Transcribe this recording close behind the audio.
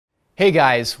Hey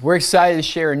guys, we're excited to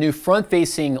share a new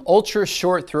front-facing ultra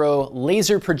short throw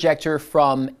laser projector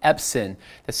from Epson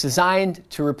that's designed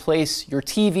to replace your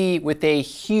TV with a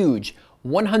huge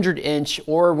 100-inch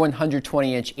or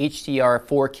 120-inch HDR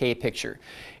 4K picture.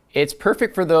 It's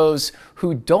perfect for those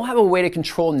who don't have a way to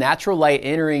control natural light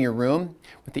entering your room.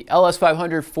 With the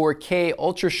LS500 4K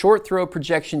ultra short throw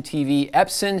projection TV,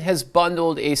 Epson has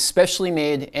bundled a specially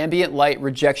made ambient light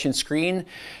rejection screen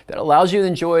that allows you to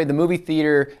enjoy the movie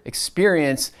theater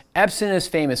experience Epson is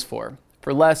famous for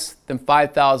less than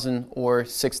 $5,000 or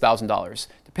 $6,000,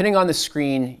 depending on the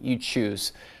screen you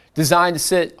choose. Designed to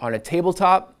sit on a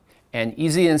tabletop and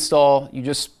easy to install, you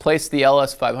just place the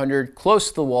LS500 close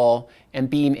to the wall and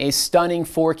beam a stunning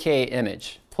 4K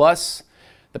image. Plus,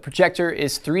 the projector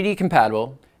is 3D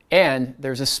compatible, and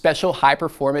there's a special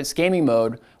high-performance gaming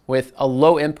mode with a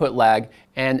low input lag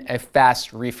and a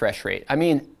fast refresh rate. I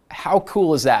mean, how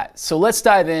cool is that? So let's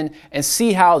dive in and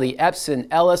see how the Epson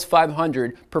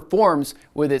LS500 performs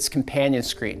with its companion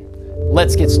screen.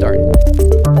 Let's get started.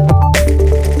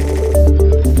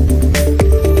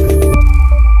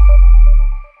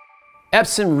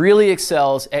 Epson really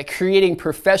excels at creating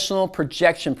professional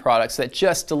projection products that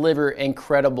just deliver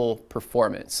incredible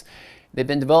performance. They've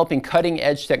been developing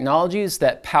cutting-edge technologies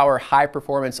that power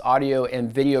high-performance audio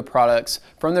and video products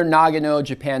from their Nagano,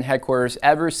 Japan headquarters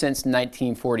ever since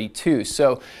 1942.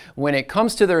 So when it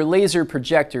comes to their laser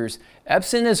projectors,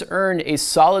 Epson has earned a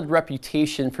solid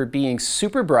reputation for being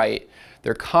super bright.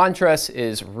 Their contrast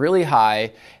is really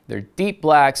high. They're deep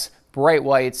blacks, bright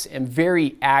whites, and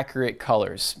very accurate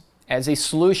colors. As a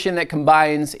solution that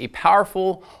combines a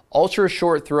powerful ultra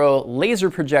short throw laser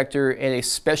projector and a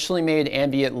specially made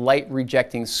ambient light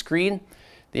rejecting screen,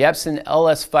 the Epson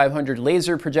LS500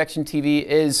 laser projection TV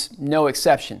is no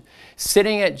exception.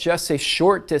 Sitting at just a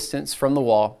short distance from the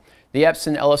wall, the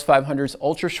Epson LS500's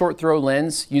ultra short throw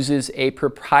lens uses a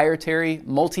proprietary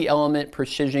multi-element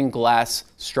precision glass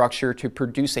structure to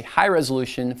produce a high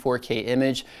resolution 4K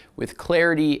image with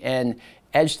clarity and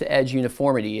edge-to-edge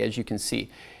uniformity, as you can see.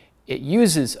 It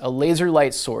uses a laser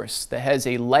light source that has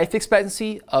a life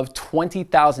expectancy of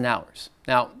 20,000 hours.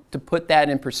 Now, to put that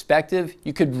in perspective,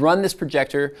 you could run this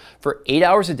projector for 8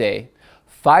 hours a day,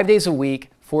 5 days a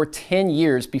week, for 10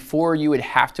 years before you would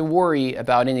have to worry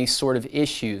about any sort of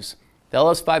issues. The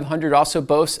LS500 also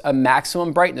boasts a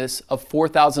maximum brightness of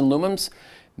 4,000 lumens,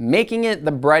 making it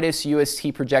the brightest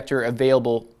UST projector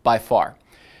available by far.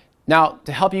 Now,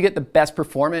 to help you get the best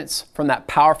performance from that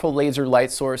powerful laser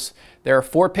light source, there are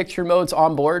 4 picture modes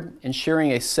on board,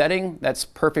 ensuring a setting that's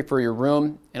perfect for your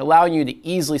room and allowing you to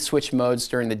easily switch modes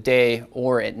during the day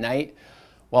or at night.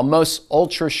 While most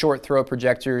ultra short throw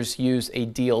projectors use a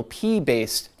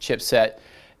DLP-based chipset,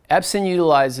 Epson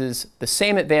utilizes the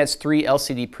same advanced 3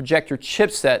 LCD projector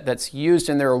chipset that's used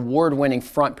in their award-winning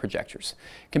front projectors.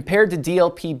 Compared to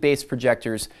DLP-based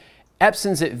projectors,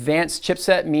 Epson's advanced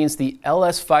chipset means the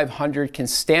LS500 can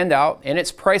stand out in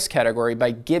its price category by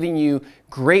giving you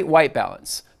great white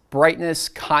balance, brightness,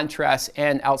 contrast,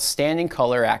 and outstanding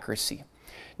color accuracy.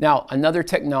 Now, another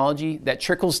technology that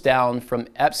trickles down from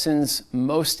Epson's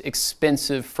most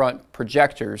expensive front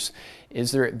projectors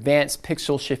is their advanced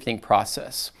pixel shifting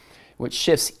process, which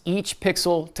shifts each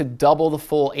pixel to double the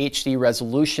full HD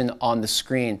resolution on the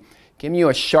screen, giving you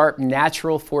a sharp,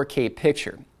 natural 4K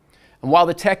picture. And while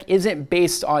the tech isn't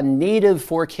based on native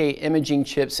 4K imaging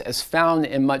chips as found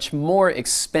in much more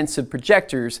expensive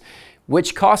projectors,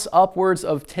 which cost upwards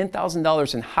of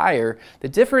 $10,000 and higher, the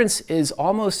difference is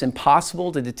almost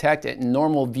impossible to detect at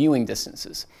normal viewing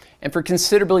distances, and for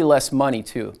considerably less money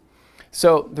too.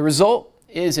 So the result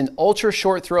is an ultra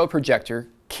short throw projector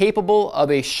capable of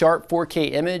a sharp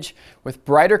 4K image with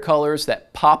brighter colors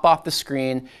that pop off the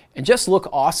screen and just look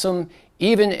awesome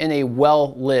even in a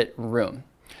well-lit room.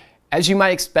 As you might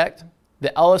expect,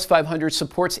 the LS500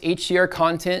 supports HDR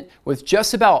content with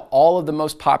just about all of the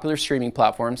most popular streaming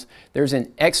platforms. There's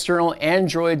an external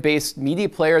Android-based media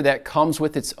player that comes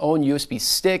with its own USB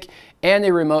stick and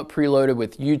a remote preloaded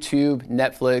with YouTube,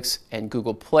 Netflix, and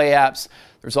Google Play apps.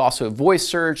 There's also voice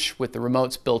search with the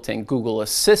remote's built-in Google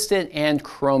Assistant and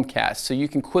Chromecast, so you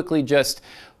can quickly just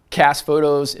cast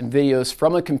photos and videos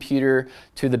from a computer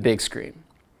to the big screen.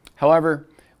 However,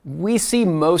 we see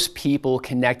most people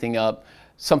connecting up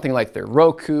something like their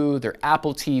Roku, their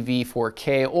Apple TV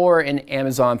 4K, or an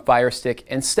Amazon Fire Stick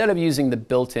instead of using the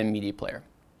built-in media player.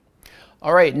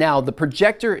 All right, now the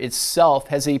projector itself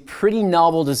has a pretty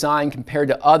novel design compared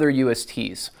to other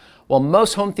USTs. While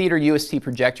most home theater UST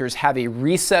projectors have a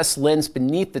recessed lens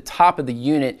beneath the top of the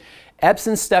unit,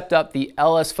 Epson stepped up the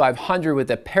LS500 with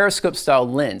a periscope-style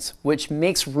lens, which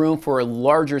makes room for a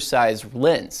larger size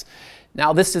lens.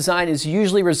 Now, this design is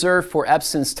usually reserved for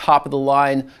Epson's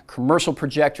top-of-the-line commercial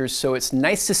projectors, so it's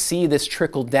nice to see this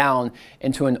trickle down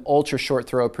into an ultra-short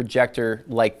throw projector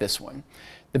like this one.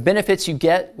 The benefits you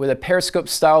get with a periscope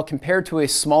style compared to a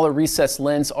smaller recessed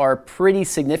lens are pretty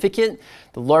significant.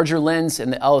 The larger lens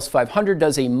in the LS500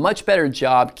 does a much better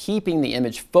job keeping the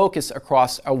image focused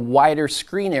across a wider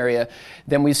screen area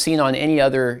than we've seen on any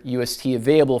other UST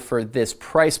available for this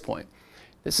price point.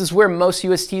 This is where most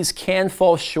USTs can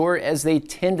fall short, as they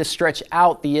tend to stretch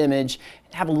out the image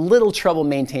and have a little trouble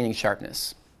maintaining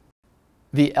sharpness.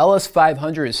 The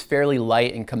LS500 is fairly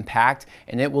light and compact,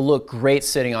 and it will look great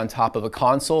sitting on top of a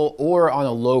console or on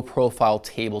a low-profile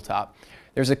tabletop.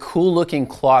 There's a cool-looking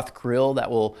cloth grille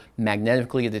that will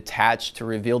magnetically detach to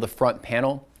reveal the front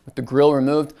panel. With the grille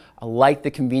removed, I like the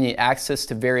convenient access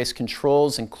to various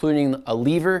controls, including a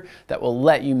lever that will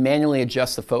let you manually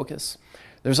adjust the focus.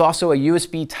 There's also a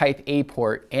USB Type-A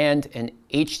port and an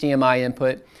HDMI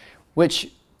input,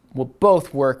 which will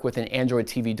both work with an Android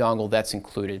TV dongle that's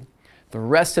included. The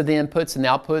rest of the inputs and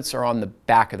outputs are on the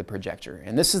back of the projector,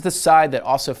 and this is the side that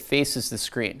also faces the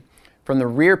screen. From the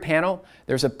rear panel,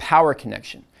 there's a power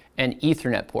connection, an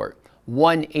Ethernet port,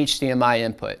 one HDMI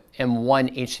input, and one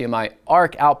HDMI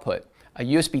ARC output, a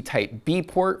USB Type-B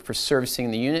port for servicing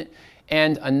the unit,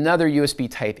 and another USB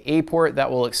Type-A port that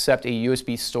will accept a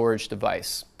USB storage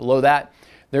device. Below that,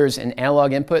 there's an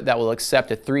analog input that will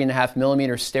accept a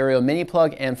 3.5mm stereo mini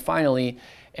plug, and finally,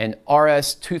 an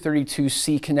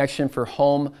RS-232C connection for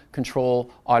home control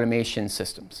automation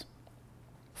systems.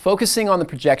 Focusing on the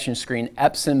projection screen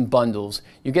Epson bundles,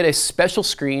 you get a special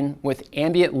screen with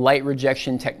ambient light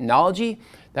rejection technology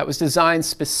that was designed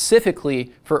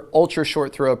specifically for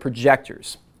ultra-short throw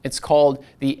projectors. It's called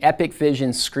the Epic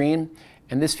Vision screen,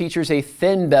 and this features a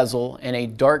thin bezel and a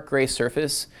dark gray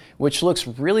surface, which looks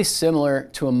really similar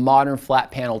to a modern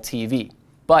flat panel TV.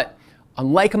 But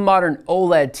unlike a modern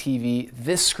OLED TV,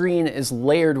 this screen is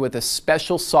layered with a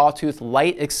special sawtooth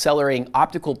light accelerating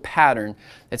optical pattern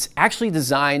that's actually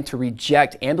designed to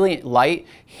reject ambient light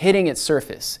hitting its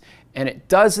surface. And it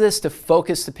does this to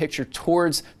focus the picture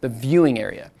towards the viewing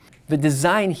area. The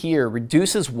design here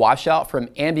reduces washout from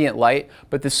ambient light,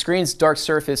 but the screen's dark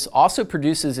surface also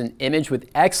produces an image with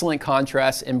excellent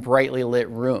contrast in brightly lit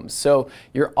rooms. So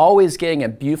you're always getting a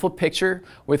beautiful picture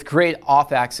with great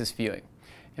off-axis viewing.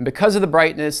 And because of the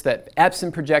brightness that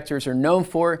Epson projectors are known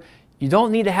for, you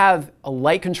don't need to have a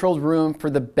light-controlled room for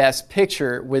the best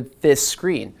picture with this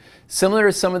screen. Similar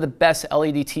to some of the best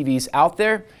LED TVs out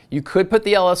there, you could put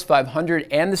the LS500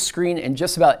 and the screen in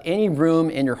just about any room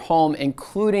in your home,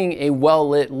 including a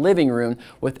well-lit living room,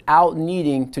 without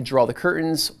needing to draw the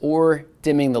curtains or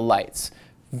dimming the lights.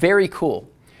 Very cool.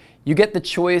 You get the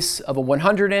choice of a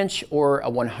 100-inch or a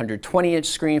 120-inch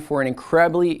screen for an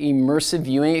incredibly immersive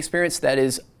viewing experience that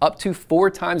is up to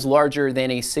 4 times larger than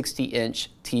a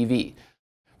 60-inch TV.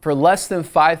 For less than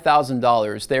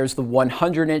 $5,000, there's the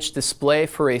 100-inch display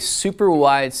for a super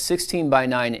wide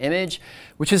 16:9 image,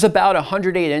 which is about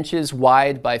 108 inches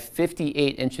wide by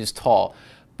 58 inches tall.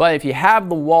 But if you have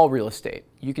the wall real estate,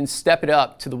 you can step it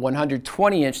up to the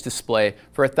 120-inch display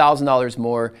for $1,000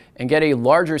 more and get a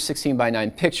larger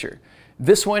 16:9 picture.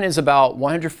 This one is about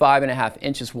 105.5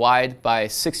 inches wide by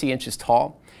 60 inches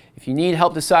tall. If you need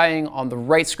help deciding on the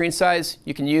right screen size,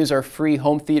 you can use our free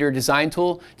home theater design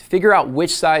tool to figure out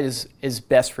which size is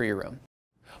best for your room.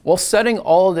 While setting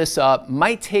all of this up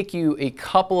might take you a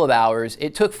couple of hours,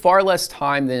 it took far less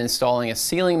time than installing a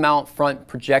ceiling mount front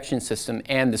projection system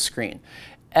and the screen.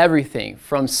 Everything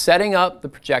from setting up the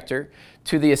projector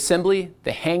to the assembly,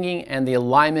 the hanging, and the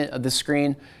alignment of the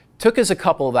screen took us a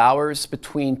couple of hours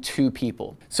between 2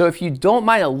 people. So if you don't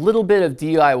mind a little bit of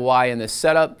DIY in this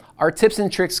setup, our tips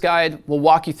and tricks guide will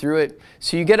walk you through it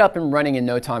so you get up and running in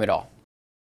no time at all.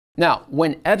 Now,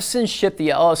 when Epson shipped the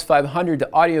LS500 to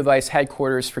AudioVice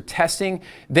headquarters for testing,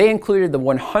 they included the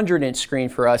 100-inch screen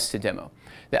for us to demo.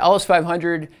 The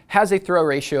LS500 has a throw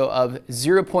ratio of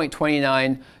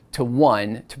 0.29 to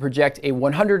 1 to project a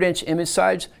 100-inch image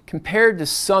size. Compared to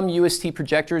some UST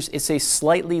projectors, it's a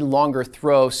slightly longer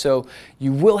throw, so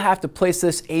you will have to place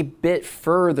this a bit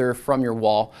further from your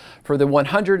wall. For the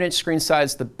 100-inch screen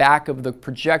size, the back of the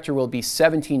projector will be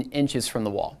 17 inches from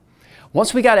the wall.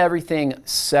 Once we got everything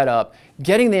set up,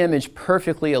 getting the image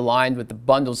perfectly aligned with the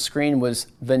bundled screen was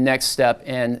the next step,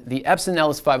 and the Epson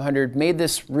LS500 made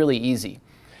this really easy.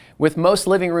 With most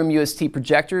living room UST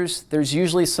projectors, there's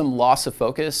usually some loss of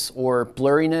focus or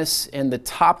blurriness in the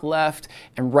top left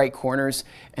and right corners,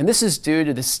 and this is due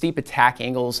to the steep attack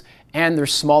angles and their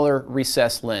smaller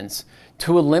recessed lens.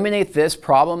 To eliminate this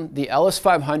problem, the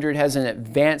LS500 has an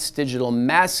advanced digital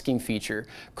masking feature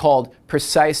called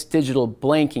precise digital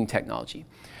blanking technology.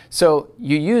 So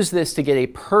you use this to get a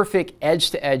perfect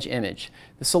edge-to-edge image.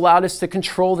 This allowed us to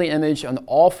control the image on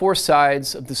all four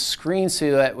sides of the screen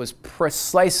so that it was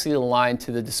precisely aligned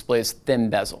to the display's thin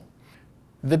bezel.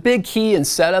 The big key in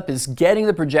setup is getting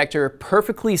the projector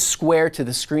perfectly square to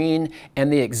the screen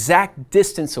and the exact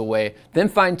distance away, then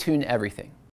fine-tune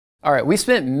everything. All right, we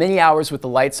spent many hours with the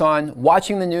lights on,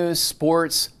 watching the news,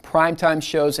 sports, primetime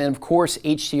shows, and of course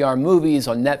HDR movies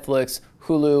on Netflix,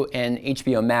 Hulu, and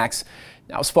HBO Max.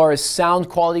 Now, as far as sound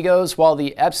quality goes, while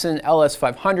the Epson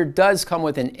LS500 does come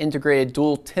with an integrated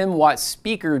dual 10-watt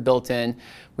speaker built in,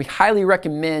 we highly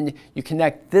recommend you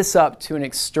connect this up to an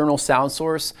external sound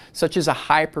source, such as a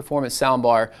high-performance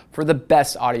soundbar, for the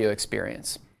best audio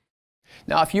experience.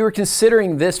 Now, if you were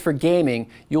considering this for gaming,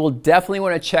 you will definitely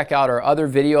want to check out our other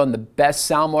video on the best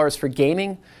soundbars for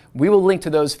gaming. We will link to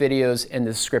those videos in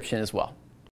the description as well.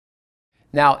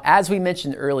 Now, as we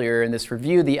mentioned earlier in this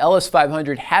review, the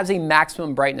LS500 has a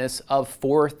maximum brightness of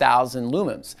 4,000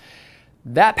 lumens.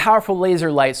 That powerful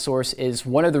laser light source is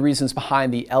one of the reasons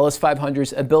behind the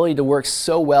LS500's ability to work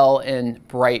so well in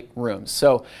bright rooms.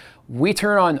 So we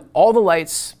turn on all the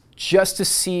lights just to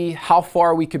see how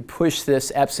far we could push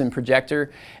this Epson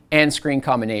projector and screen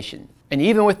combination. And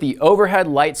even with the overhead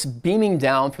lights beaming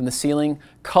down from the ceiling,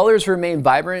 colors remain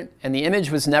vibrant and the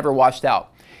image was never washed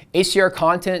out. HDR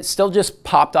content still just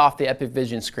popped off the Epic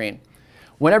Vision screen.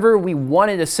 Whenever we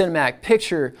wanted a cinematic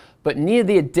picture but needed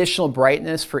the additional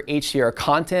brightness for HDR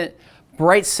content,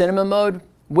 Bright Cinema mode,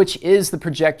 which is the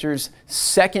projector's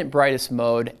second brightest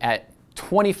mode at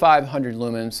 2500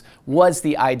 lumens, was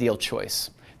the ideal choice.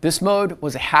 This mode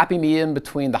was a happy medium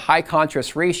between the high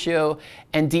contrast ratio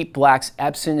and deep blacks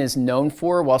Epson is known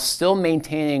for, while still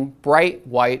maintaining bright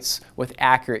whites with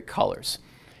accurate colors.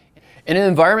 In an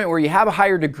environment where you have a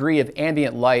higher degree of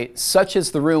ambient light, such as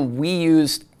the room we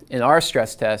used in our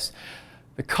stress test,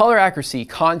 the color accuracy,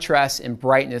 contrast, and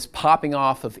brightness popping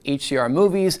off of HDR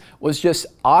movies was just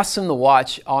awesome to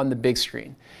watch on the big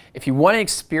screen. If you want to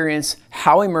experience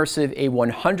how immersive a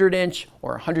 100-inch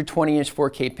or 120-inch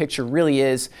 4K picture really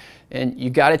is, then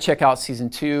you got to check out Season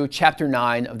 2, Chapter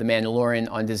 9 of The Mandalorian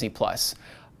on Disney+.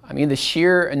 I mean, the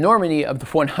sheer enormity of the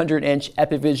 100-inch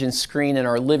Epic Vision screen in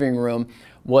our living room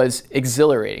was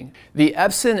exhilarating. The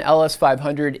Epson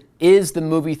LS500 is the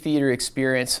movie theater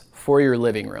experience for your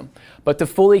living room. But to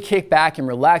fully kick back and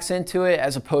relax into it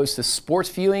as opposed to sports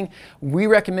viewing, we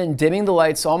recommend dimming the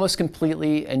lights almost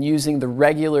completely and using the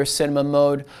regular cinema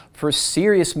mode for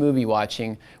serious movie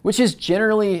watching, which is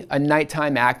generally a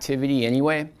nighttime activity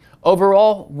anyway.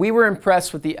 Overall, we were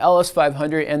impressed with the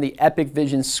LS500 and the Epic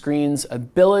Vision screen's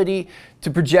ability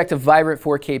to project a vibrant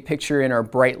 4K picture in our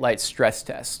bright light stress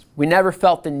test. We never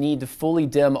felt the need to fully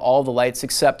dim all the lights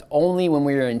except only when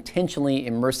we were intentionally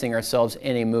immersing ourselves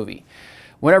in a movie.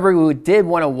 Whenever we did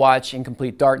want to watch in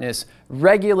complete darkness,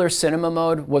 regular cinema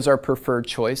mode was our preferred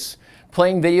choice.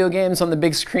 Playing video games on the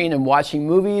big screen and watching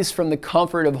movies from the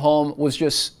comfort of home was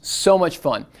just so much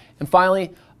fun. And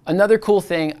finally, another cool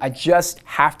thing I just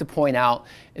have to point out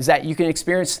is that you can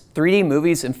experience 3D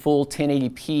movies in full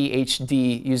 1080p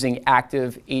HD using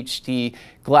active HD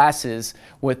glasses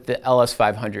with the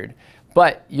LS500.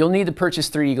 But you'll need to purchase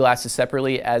 3D glasses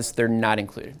separately as they're not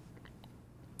included.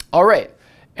 All right,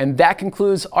 and that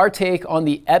concludes our take on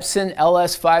the Epson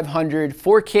LS500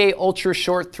 4K Ultra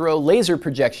Short Throw Laser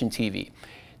Projection TV.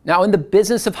 Now, in the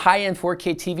business of high-end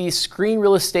 4K TV, screen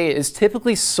real estate is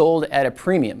typically sold at a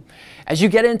premium. As you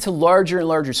get into larger and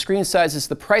larger screen sizes,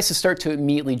 the prices start to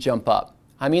immediately jump up.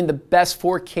 I mean, the best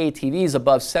 4K TVs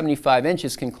above 75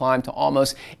 inches can climb to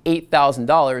almost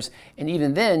 $8,000, and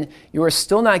even then, you are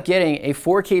still not getting a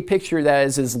 4K picture that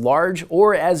is as large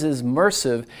or as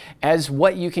immersive as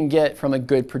what you can get from a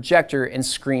good projector and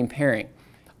screen pairing.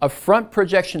 A front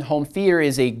projection home theater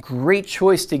is a great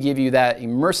choice to give you that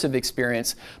immersive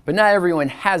experience, but not everyone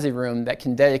has a room that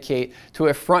can dedicate to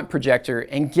a front projector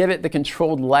and give it the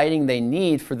controlled lighting they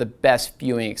need for the best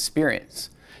viewing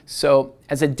experience. So,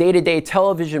 as a day-to-day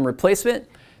television replacement,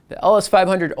 the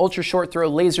LS500 Ultra Short Throw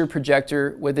Laser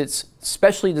Projector with its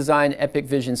specially designed Epic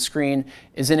Vision screen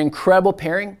is an incredible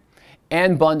pairing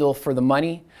and bundle for the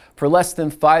money. For less than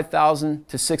 $5,000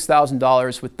 to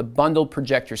 $6,000 with the bundled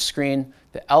projector screen,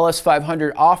 the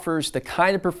LS500 offers the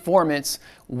kind of performance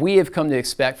we have come to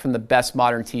expect from the best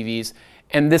modern TVs,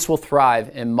 and this will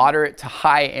thrive in moderate to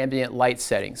high ambient light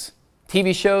settings.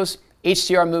 TV shows,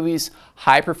 HDR movies,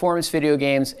 high-performance video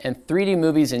games, and 3D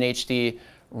movies in HD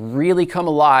really come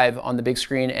alive on the big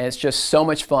screen, and it's just so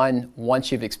much fun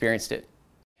once you've experienced it.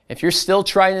 If you're still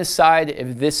trying to decide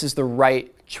if this is the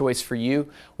right choice for you,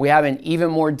 we have an even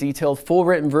more detailed full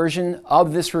written version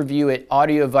of this review at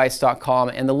audioadvice.com,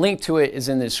 and the link to it is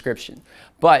in the description.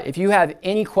 But if you have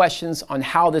any questions on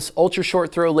how this ultra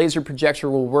short throw laser projector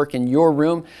will work in your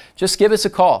room, just give us a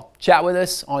call. Chat with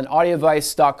us on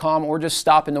audioadvice.com or just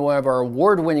stop into one of our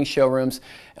award-winning showrooms,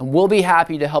 and we'll be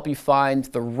happy to help you find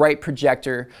the right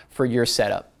projector for your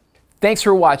setup. Thanks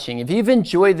for watching. If you've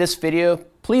enjoyed this video,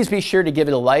 please be sure to give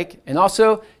it a like, and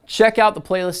also check out the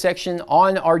playlist section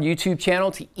on our YouTube channel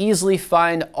to easily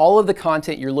find all of the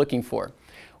content you're looking for.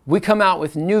 We come out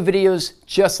with new videos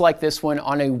just like this one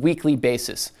on a weekly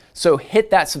basis, so hit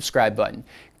that subscribe button.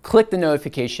 Click the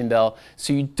notification bell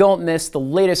so you don't miss the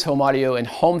latest home audio and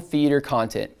home theater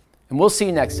content. And we'll see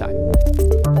you next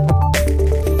time.